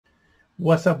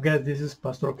What's up, guys? This is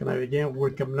Pastor Canavi again. We're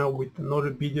coming out with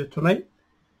another video tonight.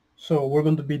 So we're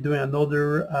going to be doing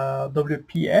another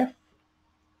WPF.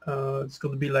 It's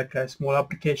going to be like a small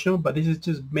application, but this is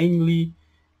just mainly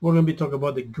we're going to be talking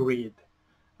about the grid,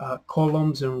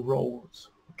 columns and rows.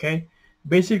 Okay.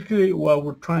 Basically, what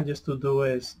we're trying just to do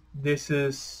is this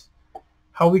is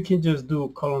how we can just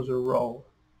do columns and row.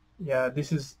 Yeah,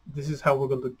 this is how we're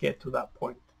going to get to that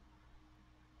point.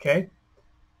 Okay.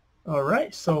 All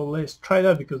right, so let's try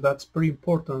that because that's pretty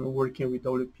important working with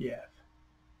WPF.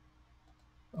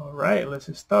 All right,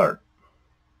 let's start.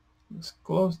 Let's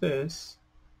close this.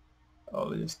 Oh,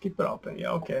 let's just keep it open.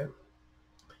 Yeah, okay.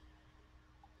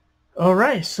 All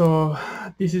right, so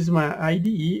this is my IDE.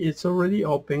 It's already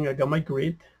open. I got my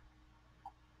grid.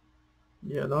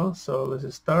 So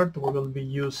let's start. We're going to be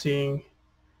using,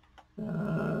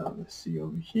 let's see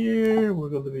over here. We're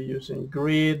going to be using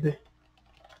grid,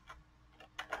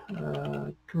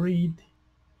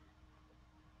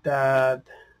 that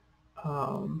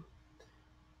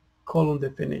column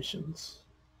definitions.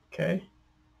 Okay.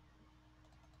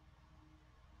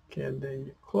 Okay, and then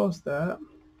you close that.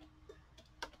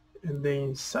 And then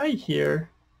inside here,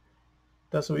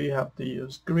 that's what you have to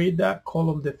use. Grid that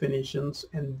column definitions.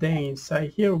 And then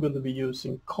inside here, we're going to be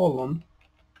using column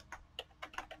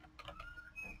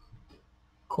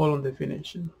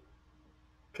definition.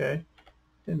 Okay.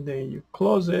 And then you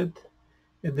close it.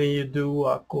 And then you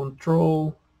do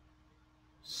Control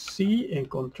C and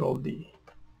Control D.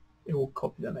 It will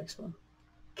copy the next one.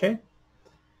 Okay.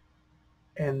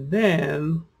 And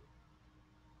then,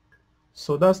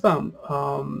 so that's done.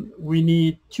 We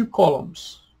need 2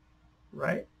 columns,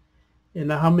 right? And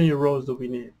now how many rows do we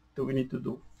need? Do we need to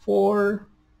do 4?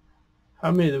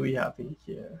 How many do we have in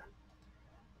here?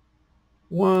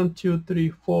 1, 2, 3,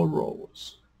 4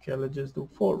 rows. Okay, let's just do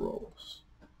 4 rows.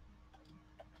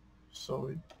 So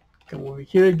we come over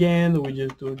here again, we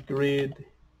just do grid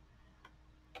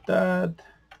that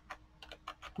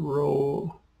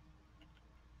row,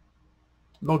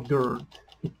 not grid,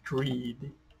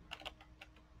 grid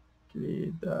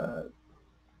that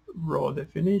row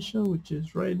definition, which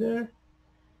is right there.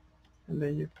 And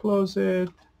then you close it.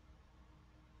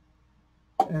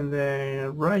 And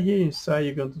then right here inside,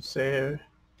 you're going to say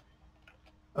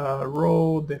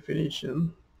row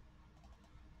definition.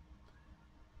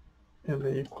 And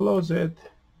then you close it.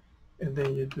 And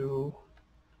then you do,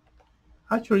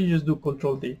 actually you just do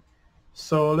Control D.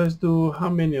 So let's do how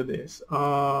many of this? We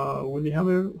need how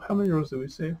many rows do we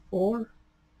say? 4?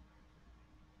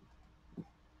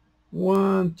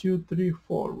 1, 2, 3,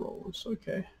 4 rows.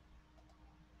 Okay.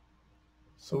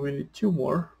 So we need 2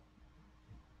 more.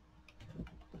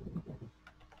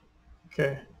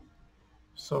 Okay.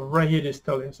 So right here is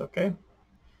telling us, okay.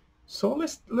 So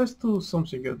let's do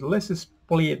something good. Let's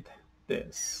split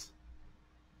this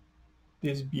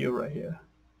view right here.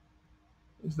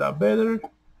 Is that better?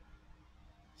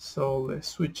 So let's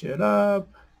switch it up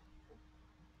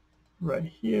right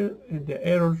here, and the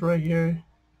arrows right here.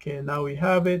 Okay, now we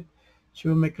have it.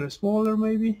 Should we make it smaller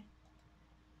maybe?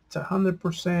 It's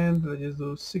 100%. Let's just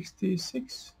do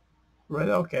 66. Right,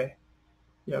 okay.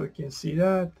 Yeah, we can see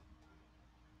that.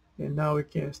 And now we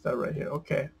can start right here.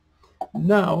 Okay.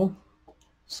 Now,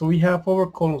 so we have our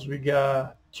columns. We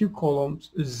got 2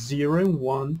 columns, 0 and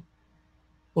 1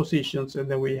 positions, and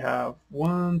then we have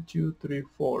 1, 2, 3,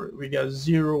 4. We got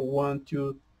 0, 1,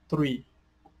 2, 3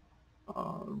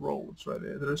 rows right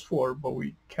there. There's 4, but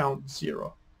we count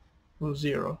 0 from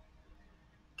 0.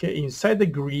 Okay, inside the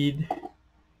grid,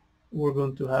 we're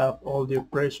going to have all the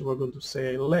operation. We're going to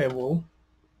say level.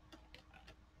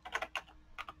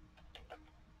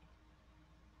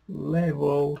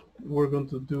 We're going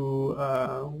to do,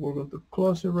 we're going to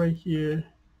close it right here.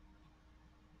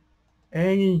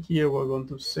 And in here, we're going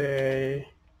to say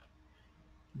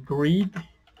grid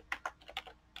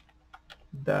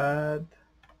that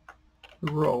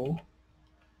row.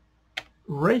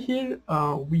 Right here,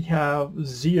 we have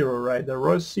 0, right? The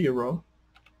row is 0,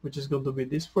 which is going to be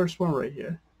this first one right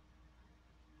here.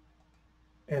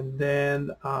 And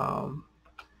then, and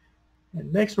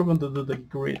next we're going to do the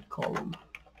grid column.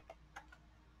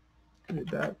 Grid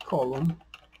that column.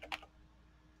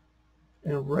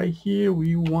 And right here,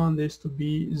 we want this to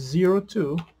be 0,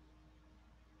 2.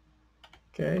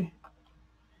 Okay.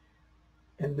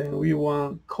 And then we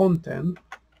want content.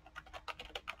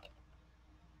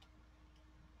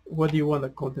 What do you want the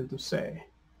content to say?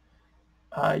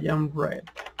 I am red.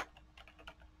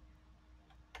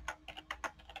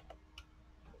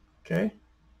 Okay.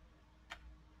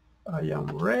 I am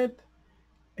red.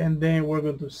 And then we're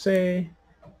going to say,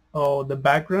 oh, the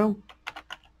background.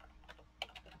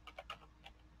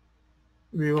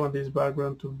 we want this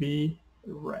background to be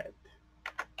red.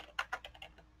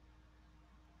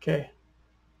 Okay,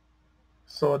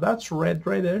 so that's red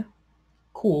right there.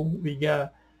 Cool. We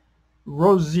got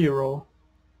row 0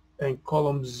 and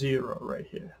column 0 right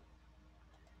here.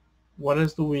 What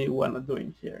else do we want to do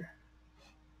in here?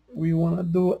 We want to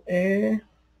do a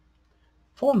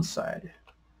font size.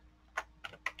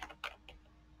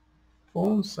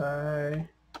 Font size,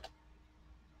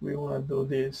 we want to do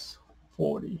this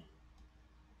 40.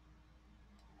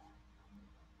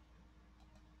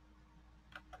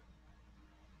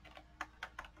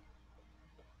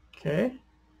 Okay,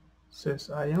 says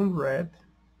I am red.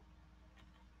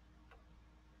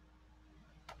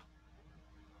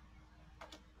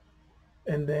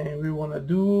 And then we want to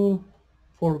do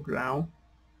foreground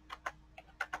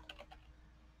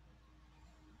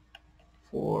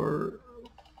for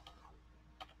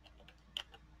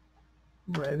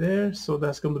right there. So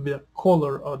that's going to be the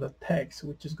color of the text,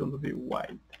 which is going to be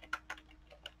white.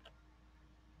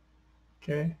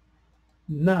 Okay,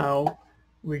 now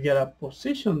we gotta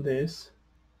position this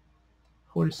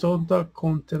horizontal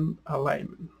content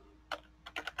alignment.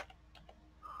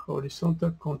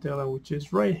 Horizontal content alignment, which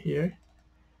is right here.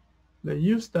 Let's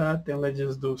use that and let's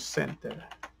just do center.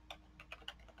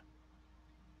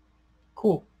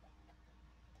 Cool.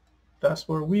 That's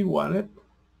where we want it.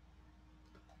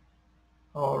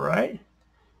 All right.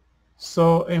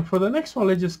 So, and for the next one,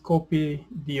 let's just copy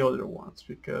the other ones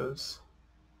because,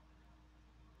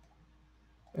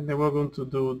 and then we're going to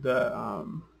do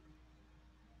the,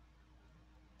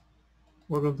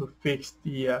 we're going to fix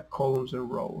the columns and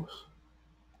rows.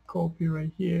 Copy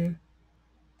right here.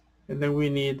 And then we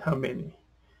need how many?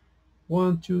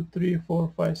 1, 2, 3,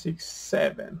 4, 5, 6,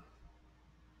 7.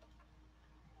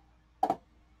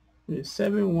 We need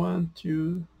 7, 1,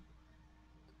 2.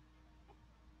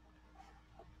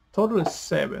 Total is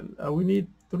 7. We need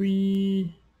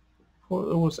 3, 4.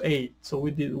 It was 8. So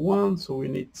we did 1. So we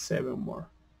need 7 more.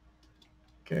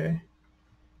 Okay.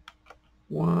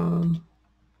 1,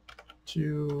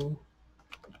 2,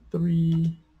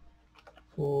 3,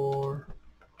 4,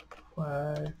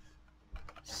 5,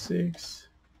 6,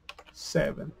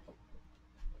 7.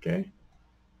 Okay.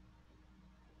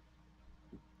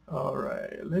 All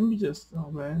right. Let me just,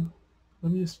 oh man,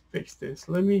 let me just fix this.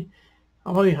 I'm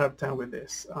having a hard time with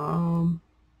this.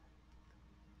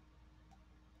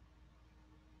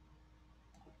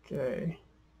 Okay.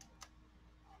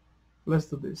 Let's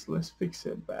do this. Let's fix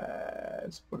it back.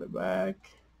 Let's put it back.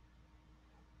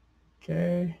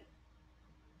 Okay.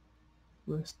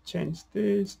 Let's change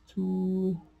this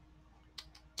to,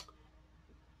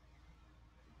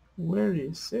 where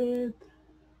is it?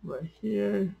 Right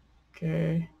here.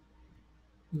 Okay.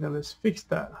 And then let's fix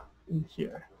that in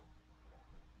here.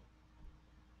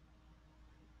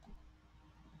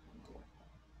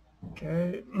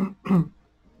 Okay.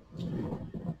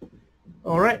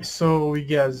 All right, so we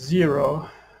got 0.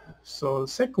 So the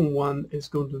second one is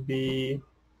going to be,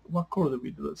 what color did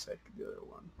we do the other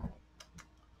one?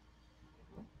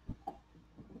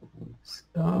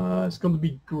 It's going to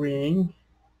be green.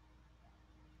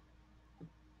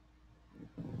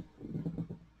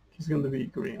 It's going to be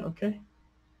green, okay?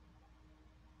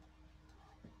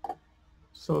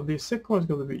 So the second one is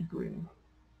going to be green.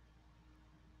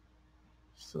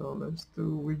 So let's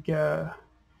do, we got,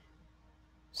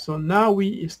 so now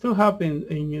we still have in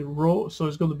a row, so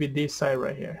it's going to be this side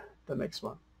right here, the next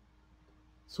one.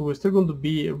 So we're still going to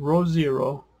be row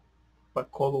 0,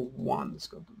 but color 1 is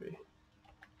going to be.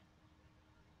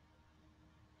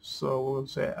 So we'll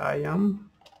say I am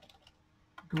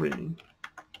green.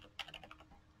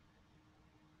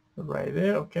 Right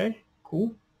there, okay,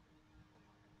 cool.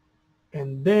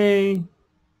 And then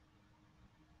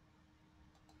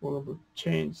we're going to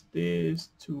change this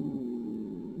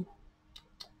to,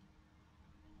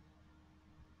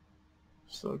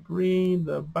 so green,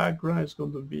 the background is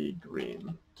going to be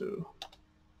green too.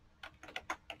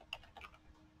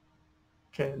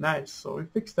 Okay, nice. So we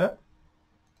fixed that.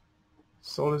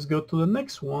 So let's go to the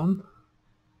next one.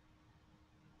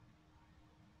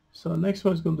 So the next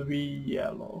one is going to be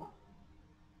yellow.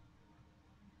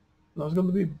 No, it's going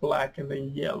to be black and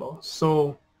then yellow.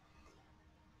 So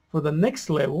for the next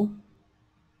level,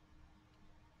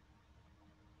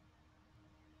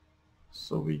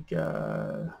 so we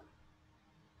got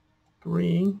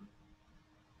green.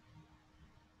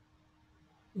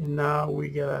 And now we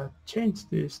gotta change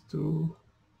this to,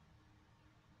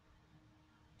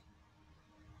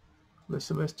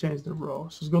 let's change the row.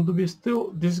 So it's going to be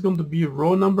still, this is going to be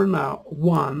row number now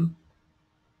 1,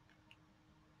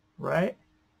 right?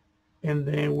 And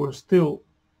then we're still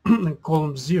in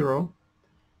column 0.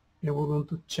 and we're going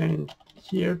to change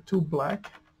here to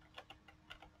black.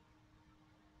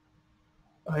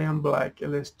 I am black,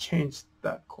 and let's change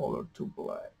that color to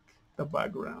black, the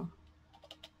background.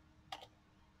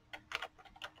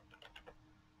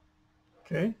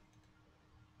 Okay,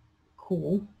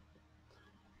 cool.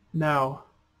 Now,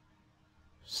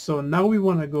 so now we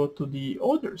want to go to the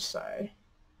other side,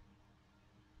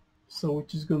 so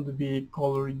which is going to be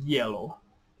color yellow.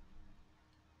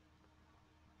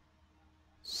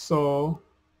 So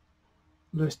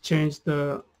let's change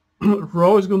the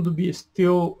row is going to be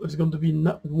still, it's going to be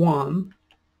not 1,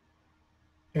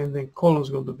 and then column is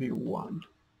going to be 1.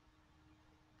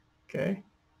 Okay,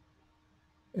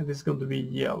 and it's going to be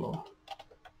yellow.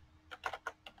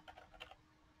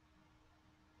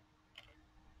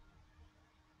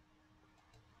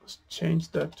 Let's change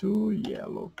that to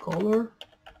yellow color.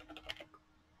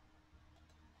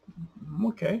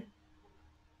 Okay,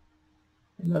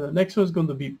 and now the next one is going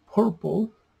to be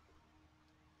purple.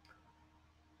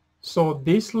 So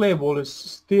this label is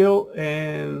still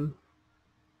in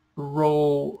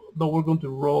row, though we're going to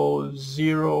row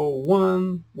 0,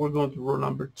 1, we're going to row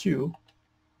number 2.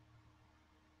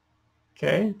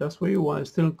 Okay, that's what you want. It's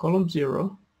still in column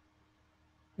 0,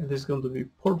 and this is going to be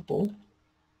purple.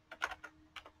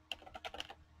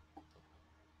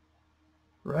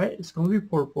 Right, it's going to be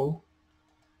purple,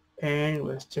 and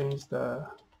let's change the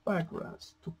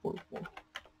backgrounds to purple.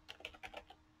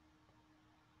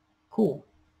 Cool.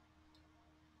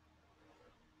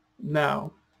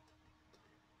 Now,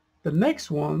 the next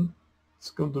one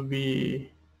is going to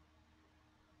be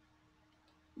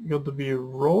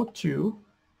row 2.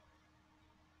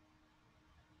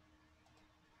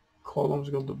 Column is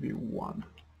going to be 1.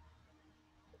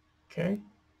 Okay,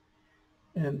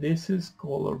 and this is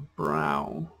color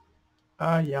brown.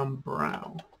 I am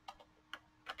brown.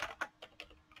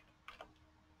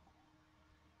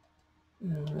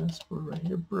 And let's put right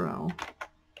here brown.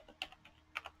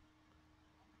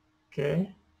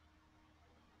 Okay.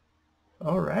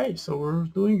 All right, so we're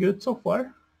doing good so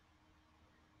far.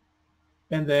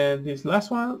 And then this last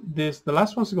one, the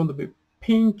last one is going to be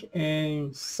pink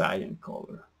and cyan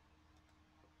color,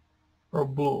 or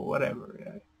blue, whatever.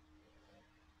 Yeah.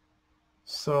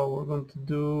 So we're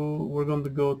going to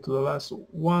go to the last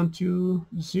 1, 2,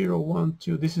 0, 1,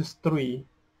 2. This is 3,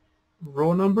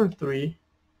 row number 3.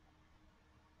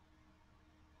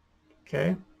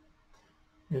 Okay,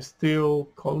 it's still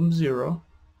column 0.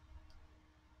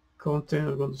 Content,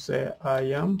 we're going to say I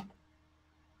am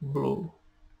blue.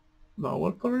 Now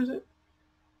what color is it?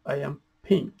 I am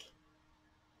pink.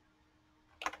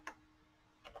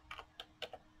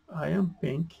 I am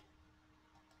pink.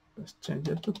 Let's change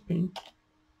it to pink.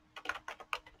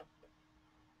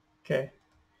 Okay,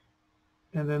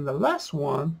 and then the last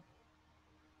one,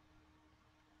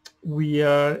 we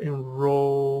are in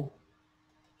row,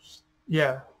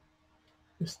 yeah,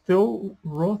 it's still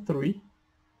row 3,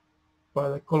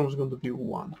 but the column is going to be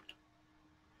 1,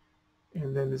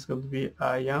 and then it's going to be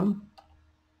I am,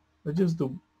 let's just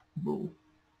do blue.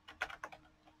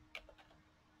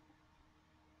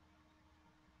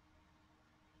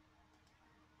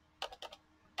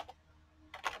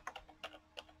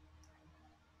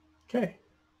 Okay,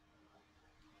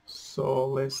 so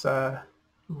let's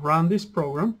run this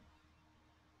program.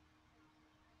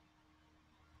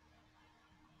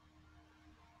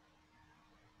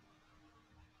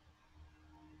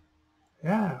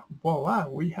 Yeah, voila,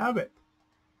 we have it.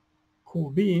 Cool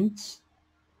beans.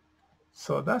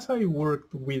 So that's how it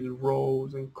worked with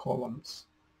rows and columns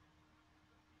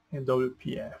in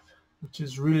WPF, which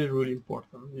is really, really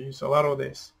important. You use a lot of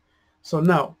this. So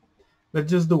now, let's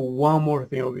just do one more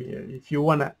thing over here. If you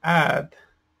want to add,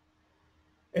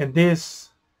 and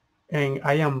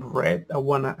I am red, I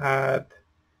want to add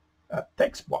a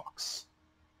text box.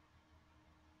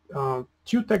 2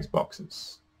 text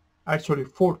boxes. Actually,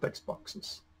 4 text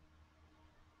boxes.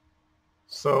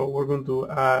 So we're going to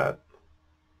add,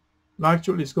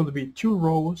 actually it's going to be 2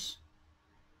 rows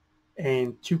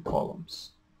and 2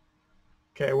 columns.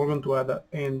 Okay, we're going to add that,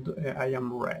 and I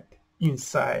am red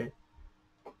inside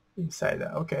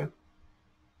that. Okay,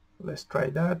 let's try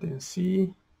that and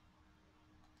see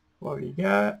what we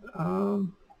got.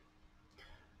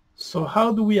 So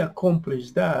how do we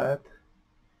accomplish that?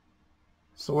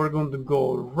 So we're going to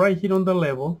go right here on the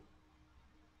level,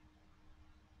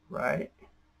 right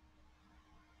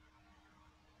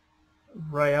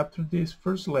after this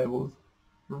first level,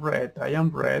 red, I am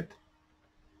red,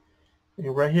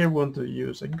 and right here we're going to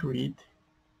use a grid.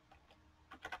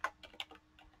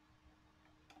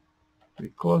 We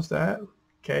close that.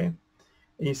 Okay,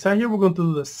 inside here we're going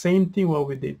to do the same thing what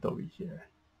we did over here.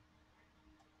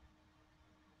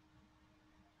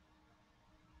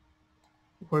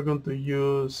 we're going to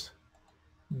use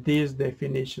these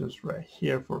definitions right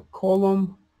here for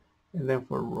column and then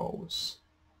for rows.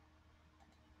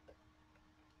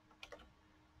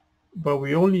 But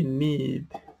we only need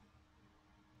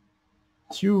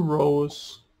 2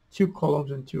 rows, 2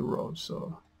 columns and 2 rows.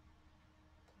 So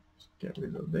let's get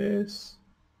rid of this.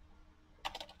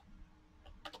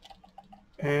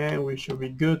 And we should be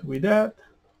good with that.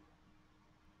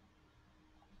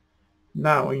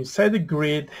 Now inside the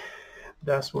grid,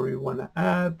 that's where we want to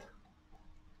add.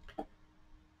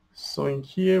 So in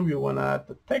here, we want to add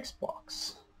the text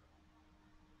box.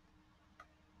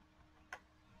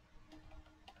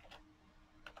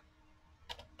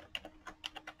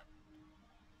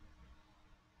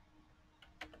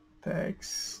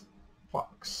 Text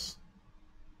box.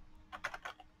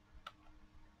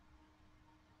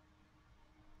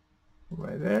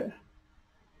 Right there.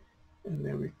 And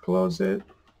then we close it.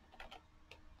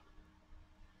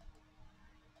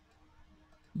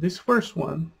 This first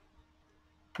one,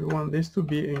 we want this to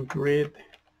be in grid.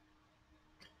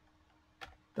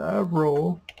 That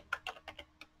row.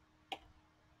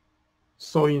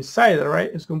 So inside,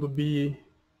 right, it's going to be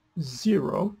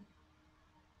 0.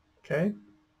 Okay.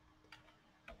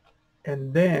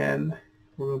 And then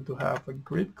we're going to have a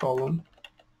grid column.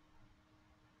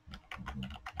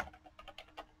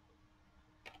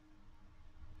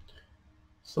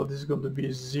 So this is going to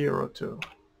be 0 to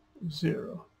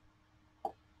 0.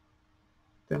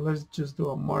 Then let's just do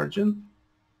a margin.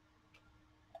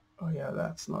 Oh yeah,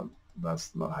 that's not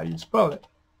how you spell it.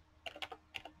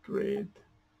 Grid.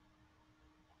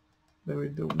 Then we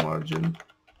do margin.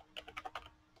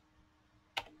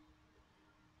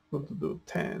 We're going to do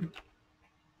 10.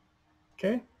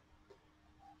 Okay.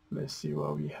 Let's see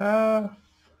what we have.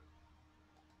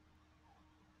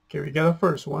 Okay, we got the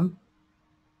first one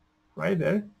right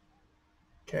there.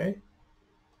 Okay.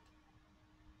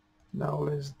 Now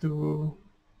let's do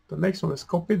the next one. Let's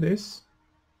copy this.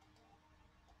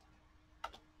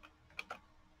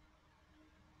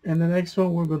 And the next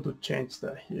one, we're going to change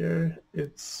that here.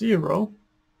 It's 0,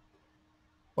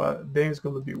 but then it's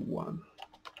going to be 1.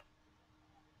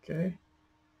 Okay.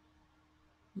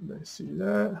 Let's see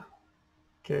that.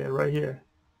 Okay, right here.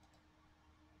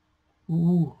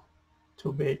 Ooh,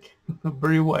 too big.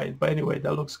 Very wide. But anyway,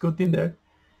 that looks good in there.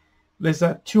 Let's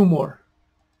add 2 more.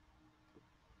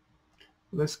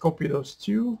 Let's copy those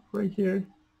 2 right here.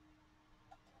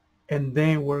 And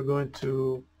then we're going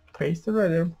to paste it right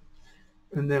there.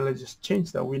 And then let's just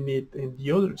change that. We need in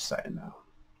the other side now.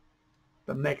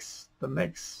 The next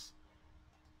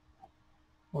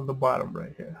on the bottom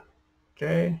right here.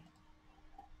 Okay.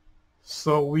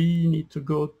 So we need to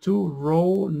go to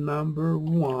row number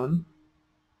 1,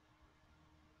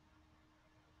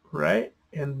 right?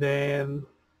 And then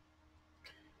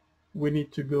we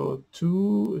need to go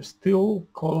to still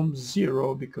column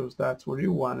 0 because that's where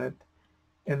you want it.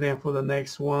 And then for the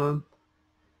next one,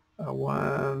 I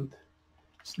want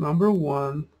it's number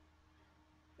 1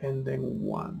 and then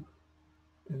 1.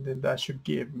 And then that should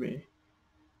give me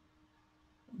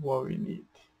what we need.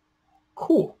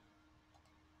 Cool.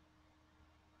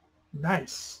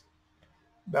 Nice.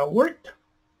 That worked.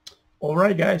 All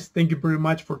right, guys. Thank you very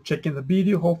much for checking the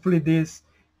video. Hopefully this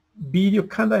video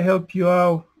kind of helped you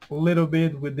out a little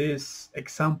bit with this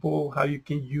example, how you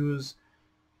can use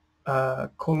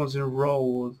columns and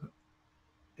rows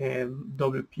and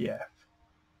WPF.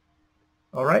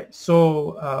 All right.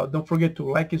 So don't forget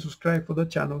to like and subscribe for the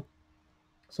channel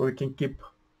so we can keep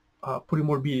putting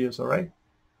more videos. All right.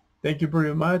 Thank you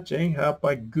very much and have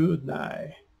a good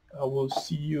night. I will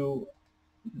see you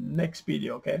next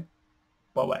video. Okay.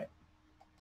 Bye-bye.